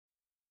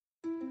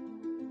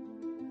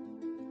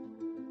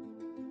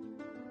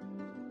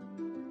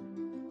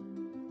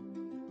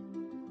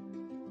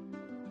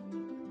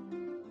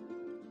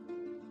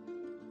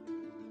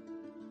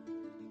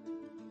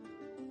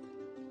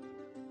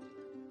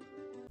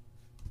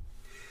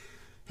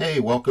Hey,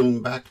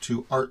 welcome back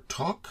to Art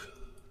Talk.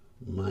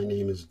 My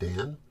name is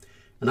Dan,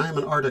 and I am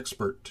an art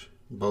expert,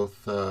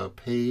 both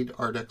paid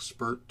art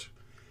expert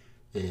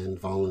and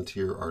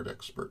volunteer art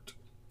expert.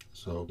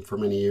 So for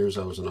many years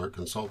I was an art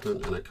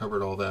consultant, and I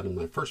covered all that in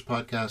my first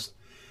podcast,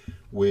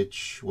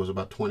 which was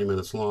about 20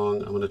 minutes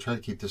long. I'm going to try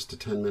to keep this to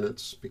 10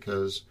 minutes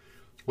because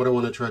what I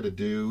want to try to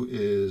do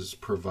is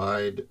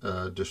provide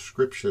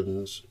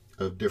descriptions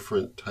of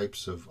different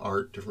types of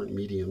art, different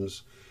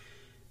mediums,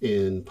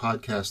 in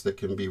podcasts that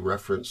can be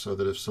referenced so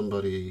that if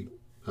somebody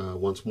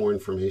wants more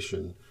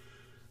information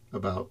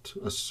about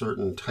a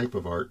certain type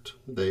of art,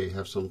 they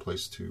have some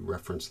place to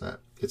reference that.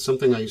 It's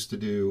something I used to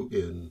do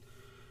in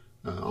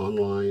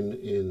online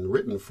in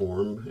written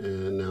form,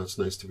 and now it's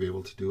nice to be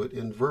able to do it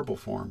in verbal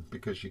form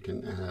because you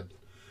can add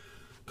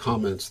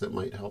comments that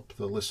might help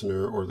the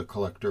listener or the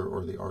collector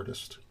or the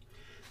artist.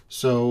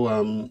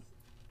 So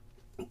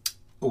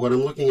what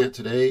I'm looking at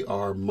today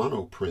are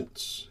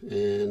monoprints,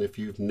 and if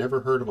you've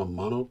never heard of a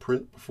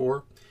monoprint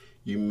before,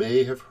 you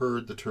may have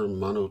heard the term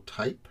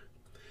monotype,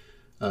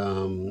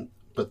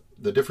 but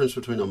the difference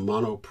between a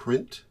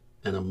monoprint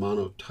and a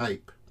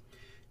monotype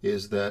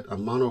is that a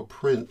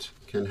monoprint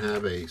can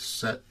have a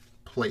set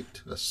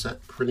plate, a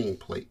set printing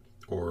plate,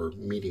 or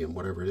medium,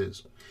 whatever it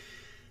is.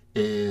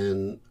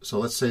 And so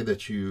let's say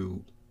that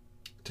you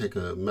take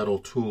a metal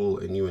tool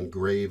and you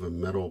engrave a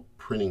metal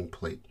printing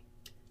plate,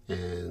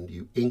 and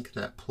you ink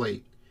that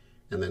plate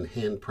and then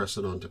hand press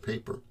it onto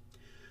paper.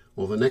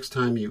 Well, the next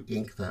time you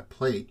ink that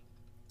plate,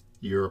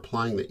 you're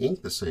applying the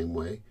ink the same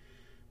way,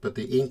 but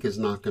the ink is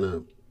not going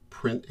to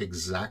print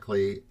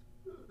exactly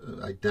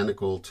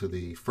identical to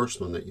the first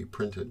one that you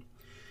printed.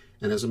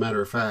 And as a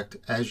matter of fact,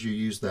 as you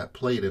use that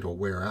plate, it'll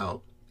wear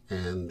out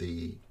and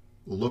the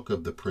look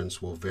of the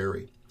prints will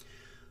vary.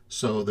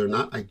 So they're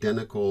not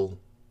identical.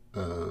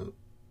 In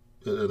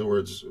other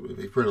words, if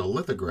you print a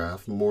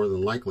lithograph, more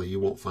than likely you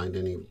won't find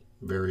any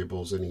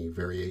variables, any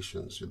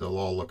variations. They'll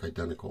all look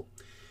identical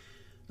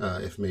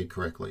if made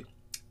correctly.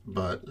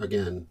 But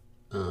again,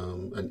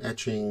 an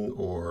etching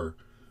or,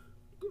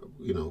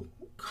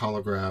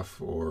 collograph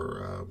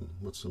or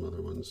what's some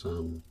other ones?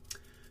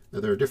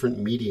 There are different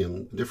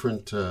medium,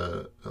 different,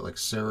 like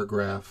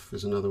serigraph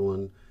is another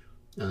one.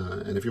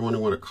 And if you're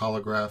wondering what a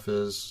collograph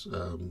is,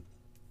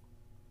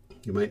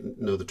 you might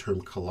know the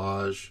term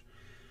collage.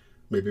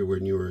 Maybe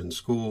when you were in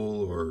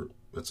school or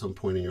at some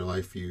point in your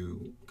life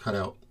you cut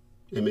out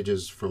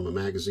images from a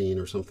magazine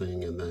or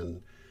something and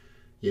then,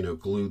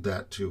 glued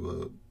that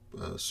to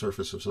a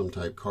surface of some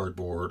type,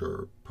 cardboard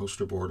or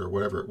poster board or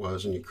whatever it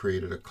was, and you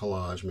created a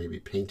collage, maybe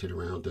painted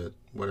around it,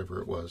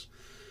 whatever it was.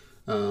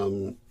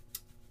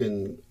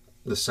 In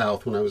the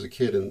South, when I was a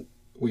kid, and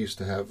we used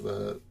to have,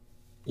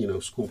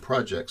 school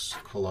projects,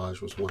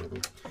 collage was one of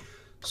them.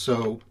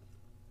 So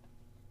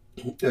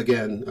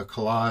again, a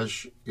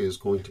collage is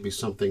going to be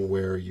something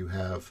where you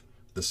have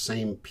the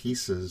same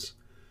pieces,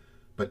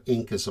 but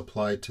ink is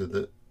applied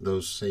to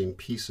those same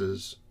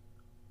pieces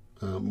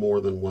more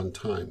than one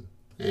time.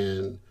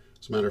 And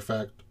as a matter of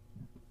fact,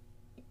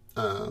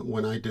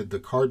 when I did the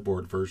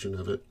cardboard version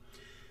of it,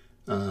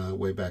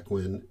 way back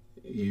when,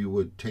 you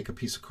would take a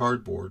piece of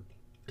cardboard,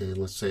 and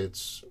let's say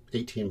it's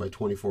 18 by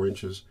 24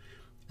 inches,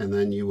 and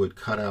then you would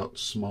cut out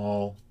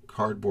small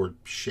cardboard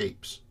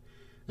shapes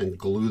and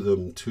glue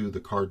them to the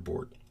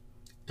cardboard.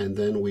 And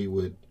then we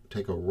would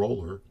take a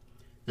roller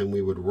and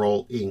we would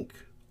roll ink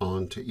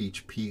onto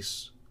each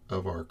piece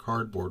of our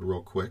cardboard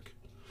real quick.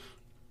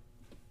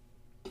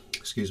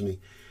 Excuse me.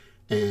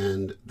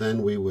 And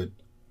then we would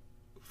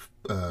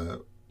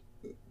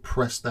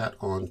press that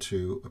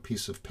onto a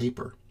piece of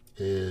paper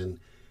and,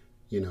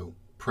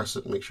 press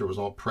it and make sure it was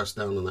all pressed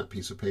down on that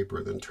piece of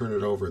paper, then turn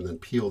it over and then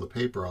peel the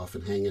paper off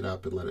and hang it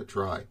up and let it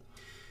dry.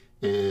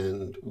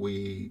 And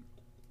we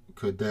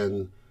could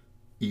then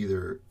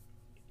either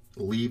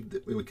we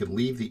could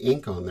leave the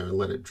ink on there and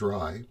let it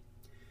dry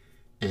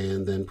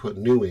and then put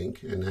new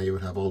ink, and now you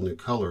would have all new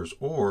colors,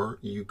 or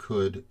you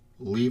could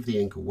leave the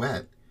ink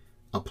wet,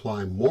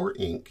 apply more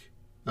ink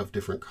of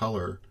different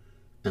color,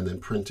 and then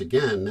print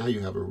again. Now you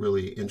have a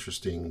really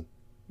interesting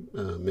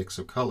mix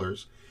of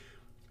colors.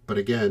 But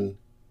again,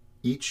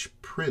 each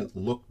print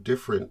looked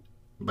different,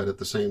 but at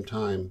the same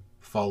time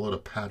followed a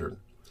pattern.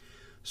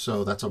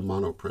 So that's a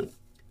monoprint.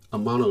 A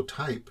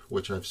monotype,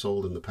 which I've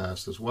sold in the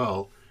past as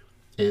well,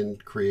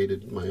 and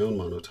created my own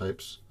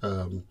monotypes,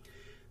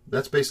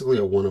 that's basically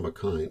a one of a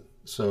kind.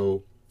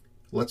 So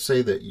let's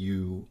say that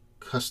you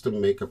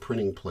custom make a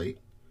printing plate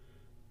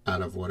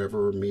out of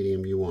whatever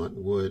medium you want,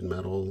 wood,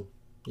 metal,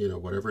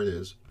 whatever it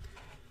is,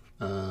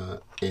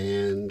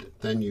 and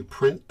then you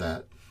print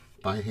that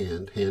by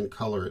hand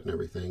color it and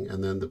everything,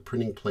 and then the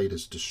printing plate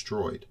is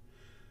destroyed.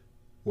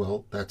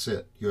 Well, that's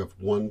it. You have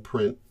one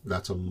print.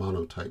 That's a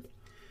monotype.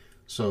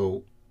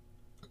 So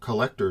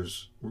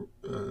collectors,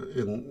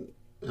 and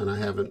I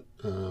haven't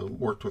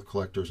worked with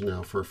collectors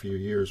now for a few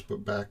years,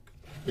 but back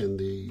in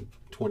the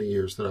 20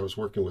 years that I was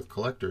working with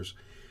collectors,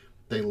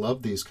 they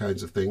love these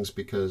kinds of things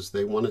because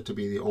they wanted to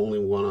be the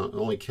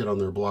only kid on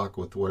their block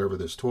with whatever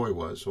this toy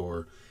was,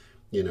 or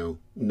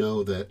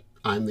know that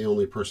I'm the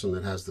only person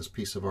that has this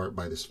piece of art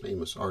by this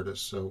famous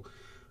artist. So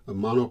a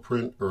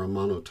monoprint or a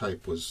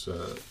monotype was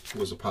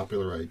a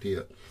popular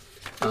idea.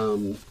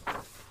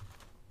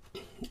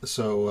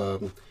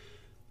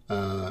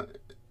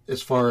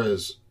 As far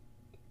as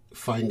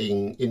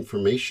finding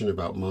information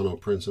about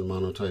monoprints and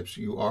monotypes,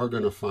 you are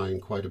going to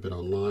find quite a bit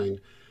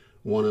online.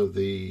 One of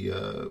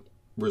the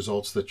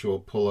results that you'll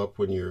pull up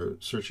when you're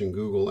searching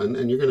Google,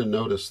 and you're going to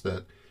notice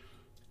that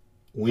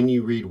when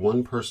you read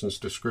one person's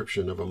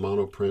description of a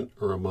monoprint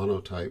or a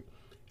monotype,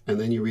 and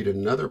then you read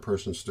another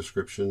person's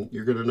description,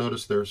 you're going to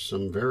notice there's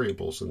some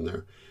variables in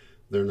there.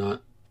 They're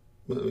not,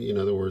 in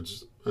other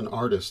words, an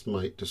artist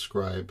might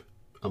describe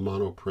a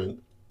monoprint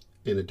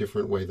in a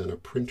different way than a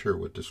printer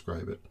would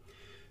describe it.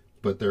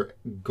 But they're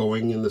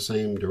going in the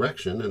same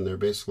direction, and they're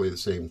basically the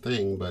same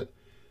thing, but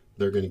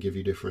they're going to give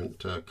you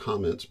different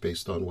comments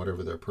based on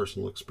whatever their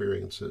personal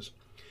experience is.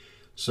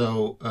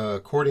 So,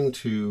 according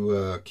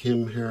to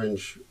Kim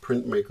Herringe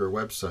Printmaker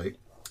website,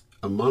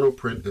 a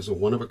monoprint is a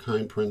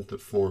one-of-a-kind print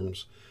that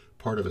forms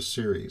part of a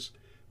series,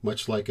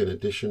 much like an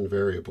addition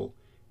variable.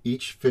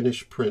 Each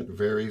finished print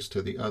varies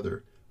to the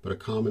other, but a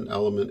common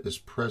element is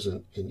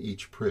present in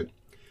each print.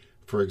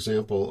 For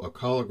example, a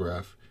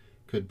collagraph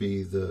could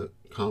be the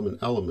common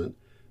element,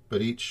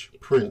 but each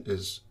print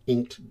is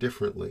inked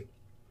differently.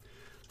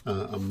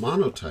 A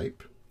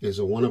monotype is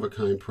a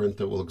one-of-a-kind print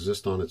that will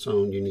exist on its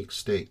own unique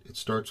state. It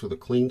starts with a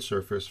clean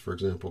surface, for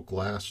example,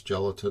 glass,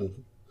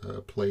 gelatin,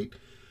 plate,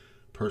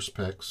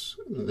 perspex,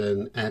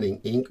 then adding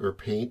ink or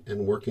paint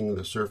and working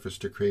the surface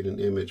to create an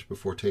image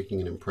before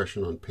taking an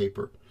impression on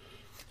paper.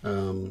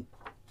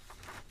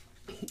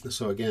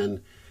 So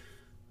again,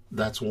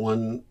 that's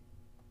one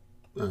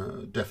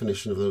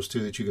definition of those two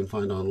that you can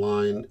find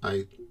online.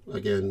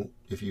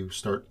 If you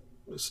start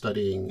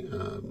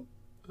studying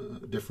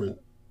different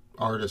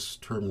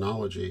artist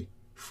terminology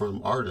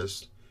from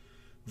artists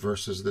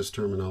versus this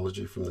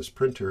terminology from this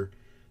printer,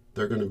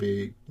 they're going to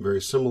be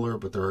very similar,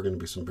 but there are going to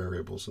be some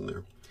variables in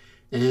there.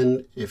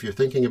 And if you're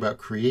thinking about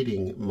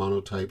creating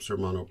monotypes or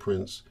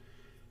monoprints,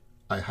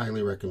 I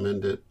highly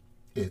recommend it.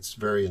 It's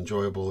very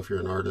enjoyable if you're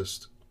an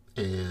artist,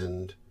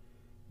 and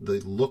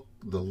the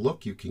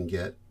look you can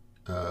get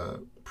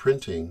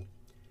printing,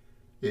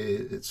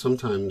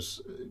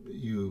 sometimes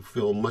you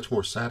feel much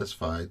more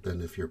satisfied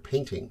than if you're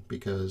painting,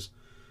 because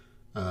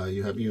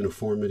you have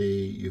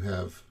uniformity, you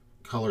have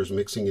colors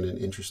mixing in an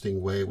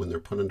interesting way when they're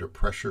put under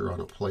pressure on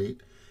a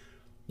plate.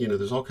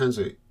 There's all kinds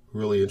of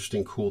really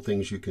interesting, cool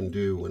things you can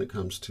do when it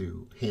comes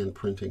to hand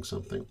printing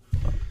something.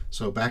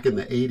 So back in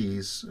the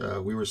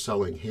 80s, we were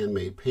selling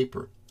handmade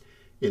paper.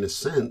 In a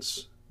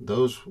sense,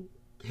 those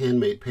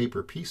handmade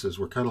paper pieces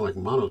were kind of like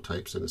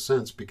monotypes in a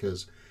sense,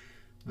 because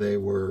they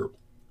were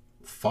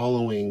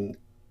following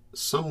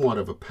somewhat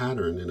of a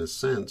pattern in a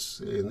sense,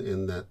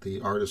 in that the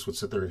artist would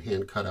sit there and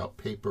hand cut out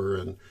paper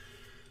and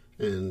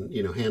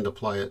hand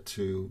apply it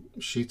to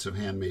sheets of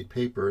handmade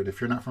paper. And if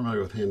you're not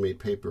familiar with handmade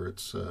paper,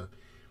 it's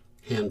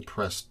hand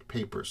pressed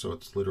paper, so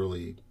it's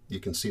literally, you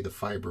can see the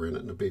fiber in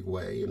it in a big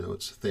way.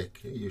 It's thick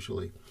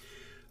usually.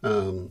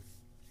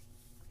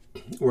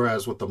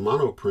 Whereas with the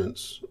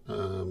monoprints,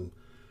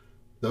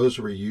 those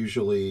were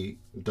usually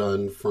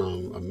done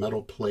from a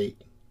metal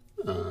plate.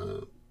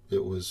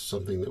 It was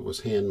something that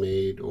was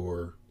handmade,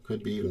 or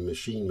could be even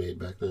machine made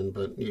back then,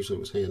 but usually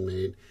it was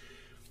handmade.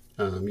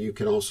 You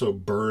can also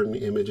burn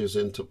images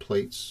into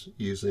plates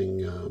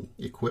using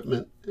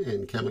equipment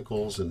and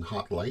chemicals and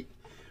hot light,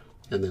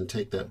 and then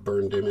take that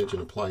burned image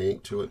and apply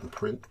ink to it and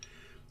print.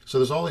 So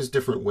there's all these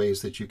different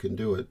ways that you can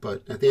do it,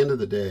 but at the end of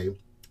the day,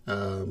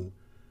 when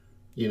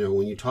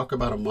you talk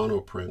about a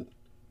monoprint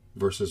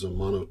versus a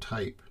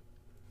monotype,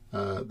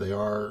 they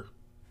are,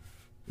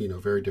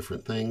 very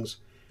different things.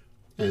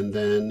 And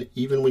then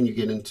even when you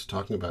get into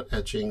talking about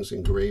etchings,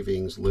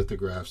 engravings,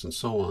 lithographs, and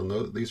so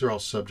on, these are all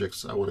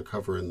subjects I want to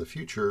cover in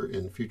future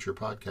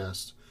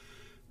podcasts,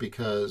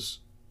 because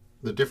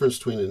the difference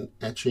between an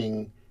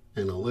etching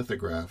and a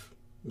lithograph,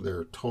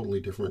 they're totally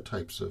different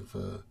types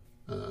of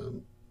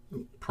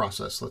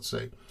process, let's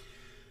say.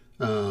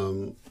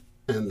 And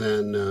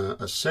then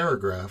a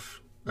serigraph,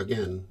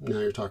 again, now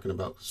you're talking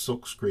about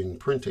silkscreen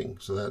printing,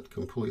 so that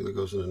completely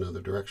goes in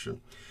another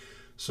direction.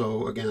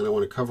 So again, I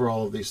want to cover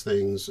all of these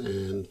things,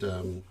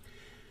 and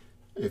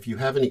if you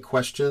have any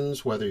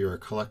questions, whether you're a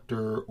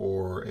collector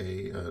or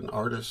an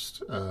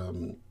artist,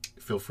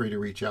 feel free to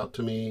reach out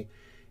to me.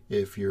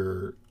 If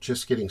you're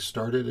just getting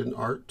started in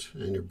art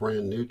and you're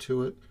brand new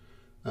to it,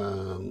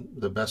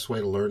 the best way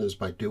to learn is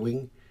by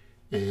doing.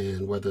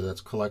 And whether that's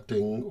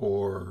collecting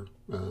or,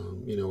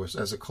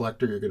 as a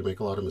collector, you're going to make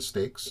a lot of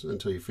mistakes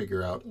until you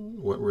figure out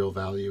what real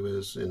value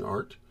is in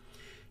art.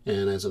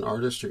 And as an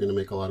artist, you're going to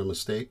make a lot of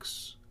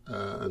mistakes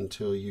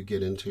until you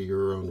get into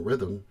your own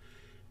rhythm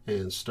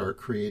and start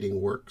creating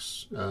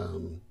works,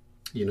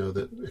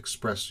 that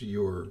express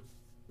your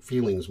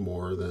feelings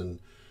more than,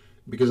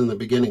 because in the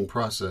beginning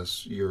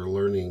process, you're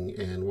learning,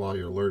 and while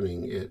you're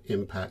learning, it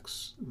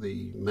impacts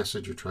the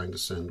message you're trying to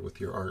send with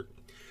your art.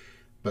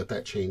 But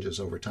that changes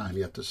over time.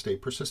 You have to stay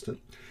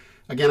persistent.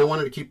 Again, I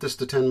wanted to keep this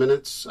to 10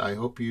 minutes. I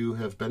hope you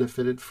have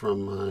benefited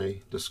from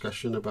my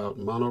discussion about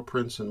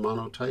monoprints and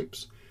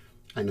monotypes.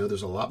 I know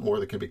there's a lot more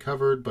that can be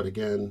covered, but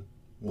again,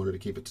 wanted to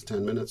keep it to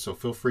 10 minutes, so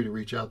feel free to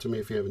reach out to me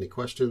if you have any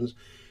questions.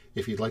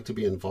 If you'd like to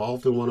be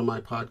involved in one of my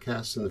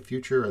podcasts in the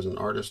future as an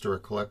artist or a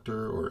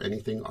collector or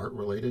anything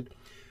art-related,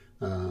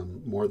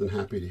 more than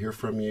happy to hear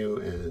from you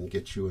and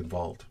get you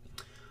involved.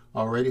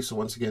 Alrighty, so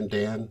once again,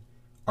 Dan,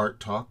 Art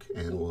Talk,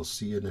 and we'll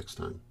see you next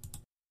time.